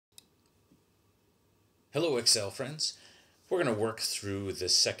Hello Excel friends. We're going to work through the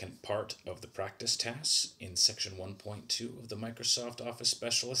second part of the practice tasks in section 1.2 of the Microsoft Office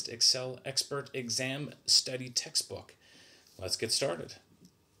Specialist Excel Expert Exam Study Textbook. Let's get started.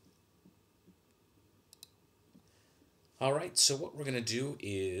 Alright, so what we're going to do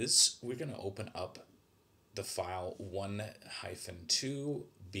is we're going to open up the file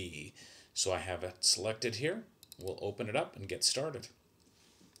 1-2b. So I have it selected here. We'll open it up and get started.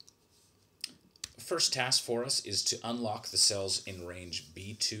 First task for us is to unlock the cells in range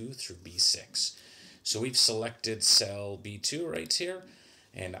B2 through B6. So we've selected cell B2 right here,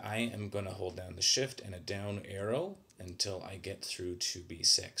 and I am going to hold down the shift and a down arrow until I get through to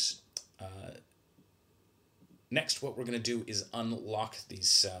B6. Next, what we're going to do is unlock these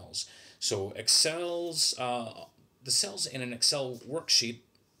cells. So the cells in an Excel worksheet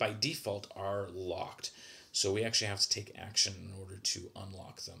by default are locked. So we actually have to take action in order to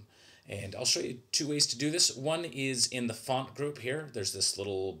unlock them. And I'll show you two ways to do this. One is in the font group here. There's this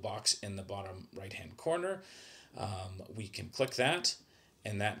little box in the bottom right-hand corner. We can click that,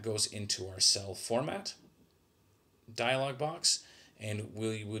 and that goes into our cell format dialog box. And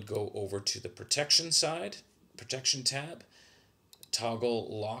we would go over to the protection side, protection tab, toggle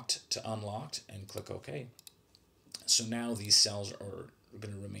locked to unlocked, and click OK. So now these cells are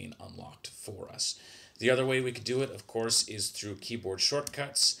going to remain unlocked for us. The other way we could do it, of course, is through keyboard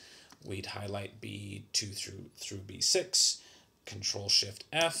shortcuts. We'd highlight B2 through B6,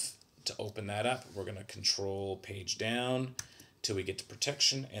 Control-Shift-F to open that up. We're going to control page down till we get to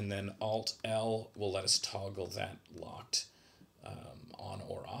protection, and then Alt-L will let us toggle that locked on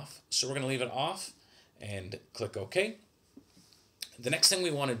or off. So we're going to leave it off and click OK. The next thing we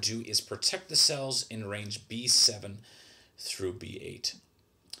want to do is protect the cells in range B7 through B8.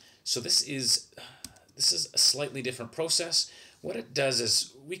 So this is a slightly different process. What it does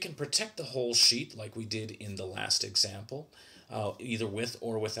is we can protect the whole sheet like we did in the last example, either with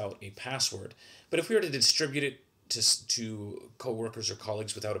or without a password. But if we were to distribute it to coworkers or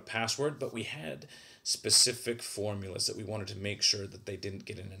colleagues without a password, but we had specific formulas that we wanted to make sure that they didn't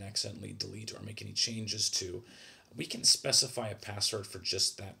get in and accidentally delete or make any changes to, we can specify a password for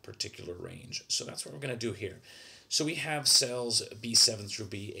just that particular range. So that's what we're going to do here. So we have cells B7 through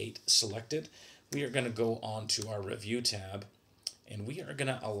B8 selected. We are going to go on to our Review tab, and we are going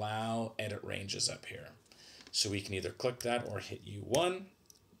to allow edit ranges up here. So we can either click that or hit U1,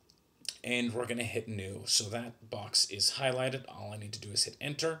 and we're going to hit New. So that box is highlighted. All I need to do is hit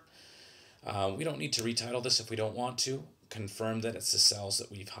Enter. We don't need to retitle this if we don't want to. Confirm that it's the cells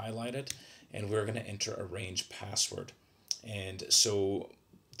that we've highlighted, and we're going to enter a range password. And so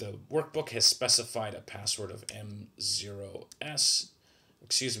the workbook has specified a password of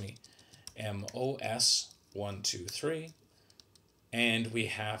MOS123, and we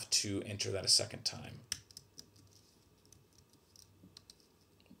have to enter that a second time.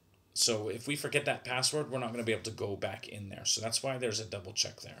 So if we forget that password, we're not going to be able to go back in there. So that's why there's a double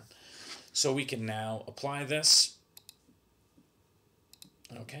check there. So we can now apply this.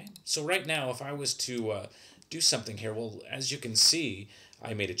 Okay, so right now if I was to do something here, well, as you can see,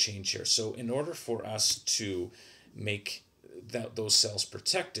 I made a change here. So in order for us to make those cells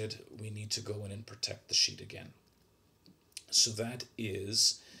protected, we need to go in and protect the sheet again. So that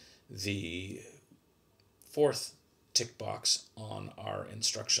is the fourth tick box on our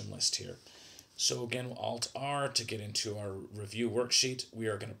instruction list here. So again, Alt-R to get into our review worksheet. We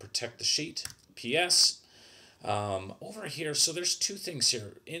are going to protect the sheet. PS. Over here, so there's two things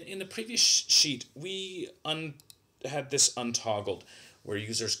here. In the previous sheet, we had this untoggled where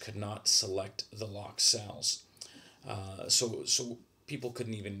users could not select the locked cells. So people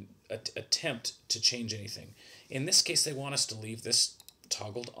couldn't even attempt to change anything. In this case, they want us to leave this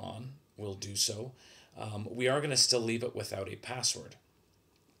toggled on. We'll do so. We are going to still leave it without a password.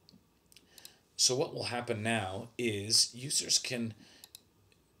 So what will happen now is users can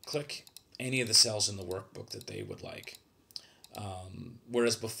click any of the cells in the workbook that they would like.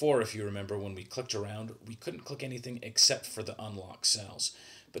 Whereas before, if you remember, when we clicked around, we couldn't click anything except for the unlocked cells.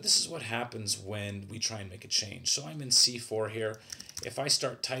 But this is what happens when we try and make a change. So I'm in C4 here. If I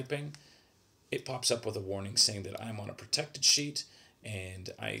start typing, it pops up with a warning saying that I'm on a protected sheet and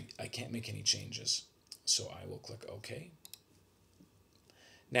I can't make any changes. So I will click OK.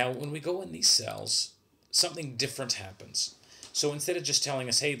 Now, when we go in these cells, something different happens. So instead of just telling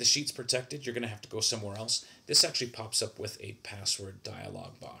us, hey, the sheet's protected, you're going to have to go somewhere else, this actually pops up with a password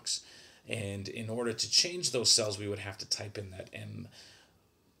dialog box. And in order to change those cells, we would have to type in that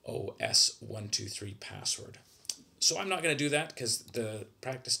MOS123 password. So I'm not going to do that because the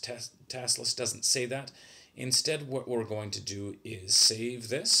practice task list doesn't say that. Instead, what we're going to do is save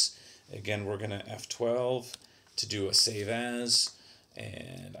this Again, we're going to F12 to do a save as,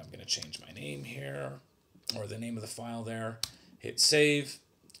 and I'm going to change my name here, or the name of the file there. Hit save,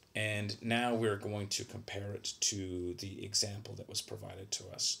 and now we're going to compare it to the example that was provided to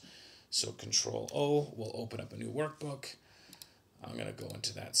us. So Control O will open up a new workbook. I'm going to go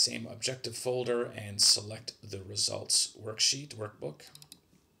into that same objective folder and select the results worksheet, workbook.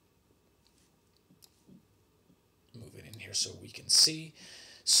 Move it in here so we can see.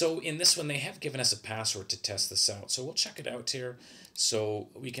 So in this one, they have given us a password to test this out. So we'll check it out here. So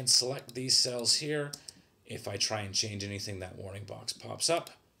we can select these cells here. If I try and change anything, that warning box pops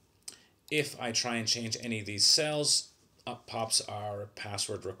up. If I try and change any of these cells, up pops our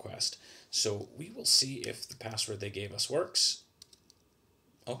password request. So we will see if the password they gave us works.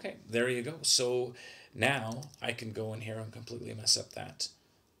 Okay, there you go. So now I can go in here and completely mess up that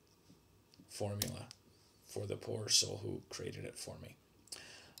formula for the poor soul who created it for me.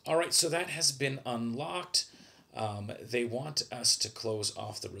 All right, so that has been unlocked. They want us to close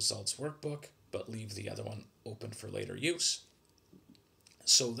off the results workbook, but leave the other one open for later use.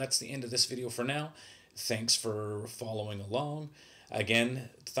 So that's the end of this video for now. Thanks for following along. Again,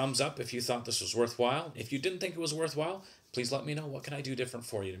 thumbs up if you thought this was worthwhile. If you didn't think it was worthwhile, please let me know. What can I do different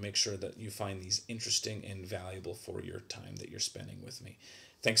for you to make sure that you find these interesting and valuable for your time that you're spending with me?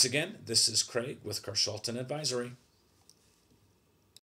 Thanks again. This is Craig with Carshalton Advisory.